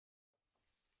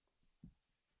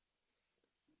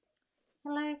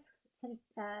Hello,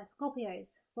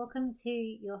 Scorpios. Welcome to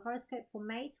your horoscope for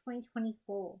May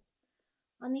 2024.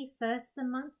 On the first of the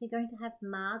month, you're going to have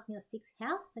Mars in your sixth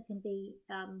house. That can be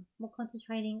more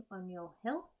concentrating on your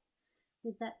health,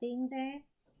 with that being there.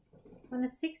 On the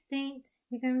 16th,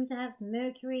 you're going to have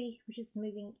Mercury, which is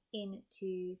moving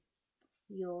into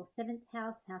your seventh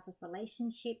house, house of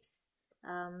relationships.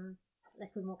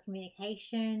 That could be more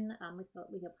communication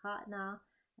with your partner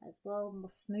as well, more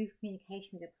smooth communication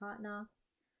with your partner.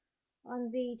 On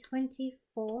the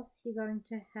 24th, you're going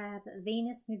to have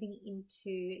Venus moving into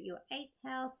your 8th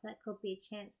house. That could be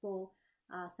a chance for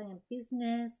starting a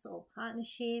business or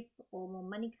partnership or more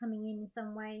money coming in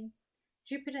some way.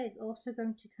 Jupiter is also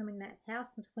going to come in that house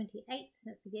on the 28th.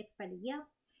 That's for the everybody year.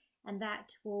 And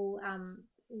that will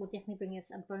definitely bring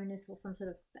us a bonus or some sort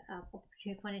of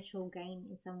opportunity, financial gain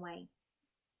in some way.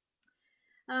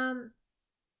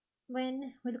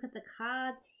 When we look at the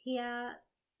cards here,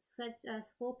 such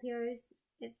Scorpios,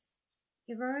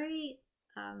 you're very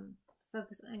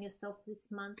focused on yourself this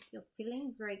month. You're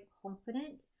feeling very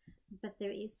confident, but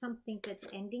there is something that's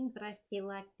ending. But I feel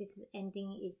like this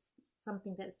ending is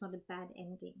something that's not a bad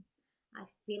ending. I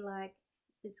feel like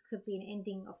this could be an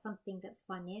ending of something that's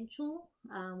financial,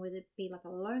 whether it be like a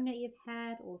loan that you've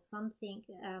had or something.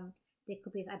 There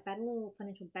could be a battle or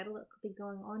financial battle that could be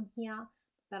going on here,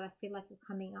 but I feel like you're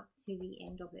coming up to the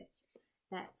end of it.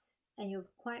 And you're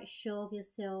quite sure of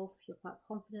yourself, you're quite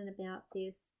confident about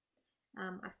this.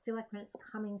 I feel like when it's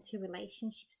coming to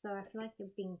relationships though, I feel like you're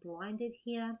being blinded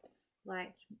here.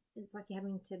 Like it's like you're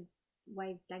having to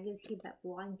wave daggers here, but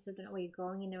blind, so don't know where you're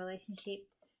going in a relationship.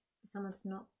 Someone's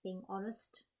not being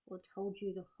honest or told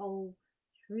you the whole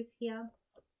truth here.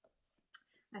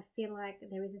 I feel like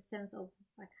there is a sense of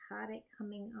like heartache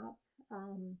coming up,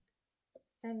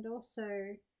 and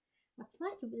also I feel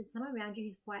like there's someone around you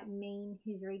who's quite mean,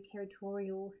 who's very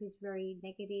territorial, who's very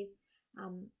negative,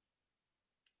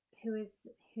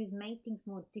 who's made things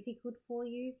more difficult for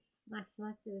you. And I feel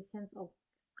like there's a sense of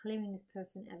clearing this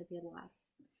person out of your life.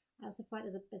 I also feel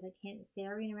like there's a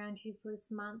Cancerian around you for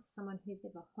this month, someone who's a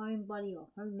bit of a homebody or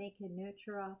homemaker,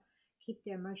 nurturer, keep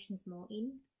their emotions more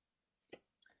in.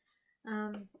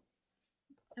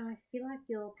 I feel like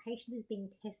your patience is being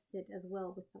tested as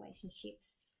well with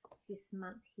relationships this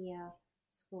month here,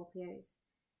 Scorpios.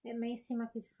 It may seem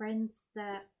like with friends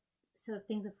that sort of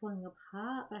things are falling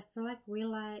apart, but I feel like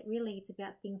really it's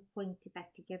about things putting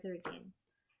back together again.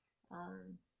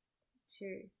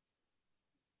 Too.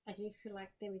 I do feel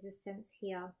like there is a sense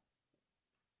here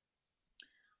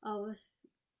of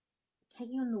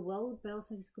taking on the world, but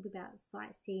also this could be about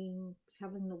sightseeing,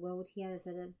 traveling the world here. There's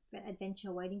an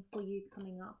adventure waiting for you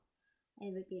coming up. And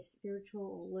it would be a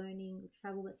spiritual or learning or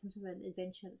travel, but some sort of an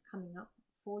adventure that's coming up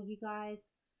for you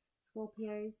guys,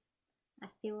 Scorpios. I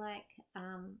feel like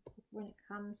when it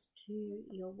comes to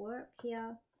your work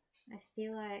here, I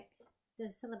feel like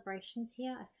there's celebrations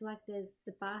here. I feel like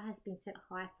the bar has been set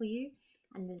high for you,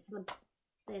 and there's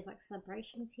like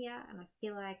celebrations here, and I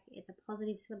feel like it's a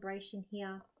positive celebration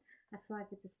here. I feel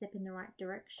like it's a step in the right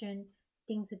direction.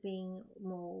 Things are being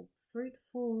more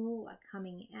fruitful, are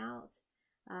coming out.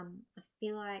 I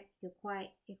feel like you're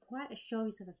quite assured of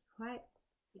yourself.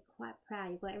 You're quite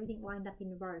proud. You've got everything lined up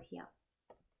in a row here,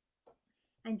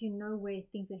 and you know where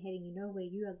things are heading. You know where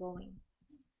you are going.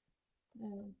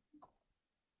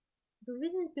 There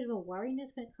is a bit of a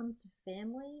worriness when it comes to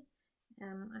family.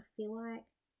 I feel like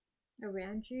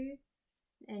around you,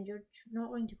 and you're not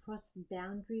wanting to cross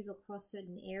boundaries or cross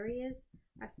certain areas.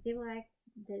 I feel like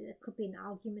there could be an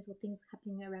argument or things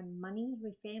happening around money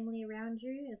with family around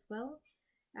you as well.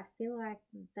 I feel like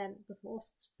that was all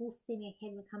full steam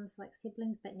ahead when it comes to like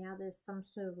siblings, but now there's some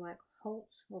sort of like halt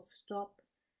or stop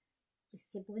with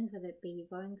siblings, whether it be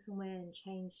you're going somewhere and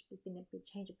change. There's been a big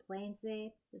change of plans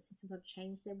there. There's some sort of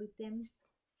change there with them.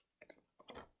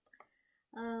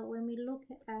 When we look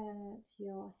at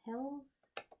your health,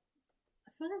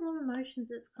 I feel like there's a lot of emotions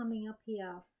that's coming up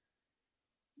here.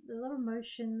 There's a lot of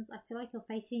emotions. I feel like you're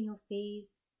facing your fears.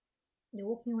 You're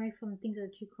walking away from things that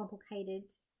are too complicated.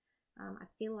 I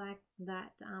feel like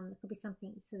that there could be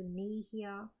something sort of knee here.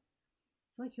 I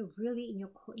feel like you're really in your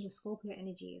Scorpio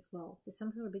energy as well. There's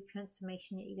some sort of big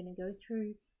transformation that you're going to go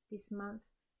through this month.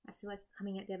 I feel like you're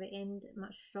coming out the other end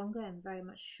much stronger and very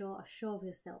much sure of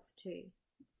yourself too.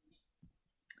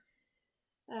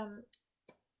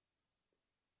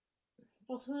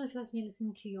 Also, I feel like you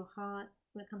listen to your heart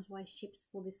when it comes to relationships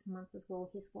for this month as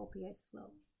well, here Scorpios as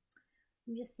well.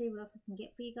 Let me just see what else I can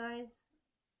get for you guys.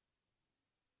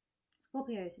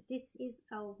 Scorpios, this is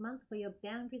a month where your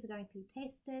boundaries are going to be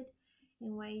tested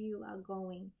and where you are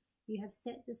going. You have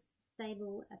set this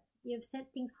stable, you have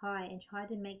set things high and try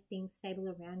to make things stable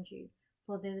around you.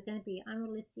 For there's going to be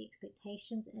unrealistic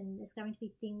expectations, and there's going to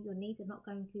be things, your needs are not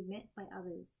going to be met by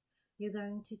others. You're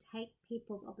going to take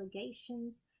people's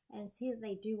obligations and see that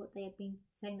they do what they have been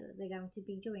saying that they're going to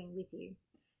be doing with you.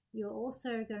 You're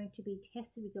also going to be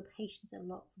tested with your patience a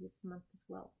lot for this month as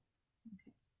well.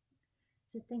 Okay.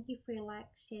 So thank you for your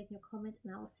likes, shares, and your comments,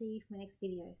 and I'll see you for my next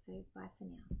video. So bye for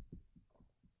now.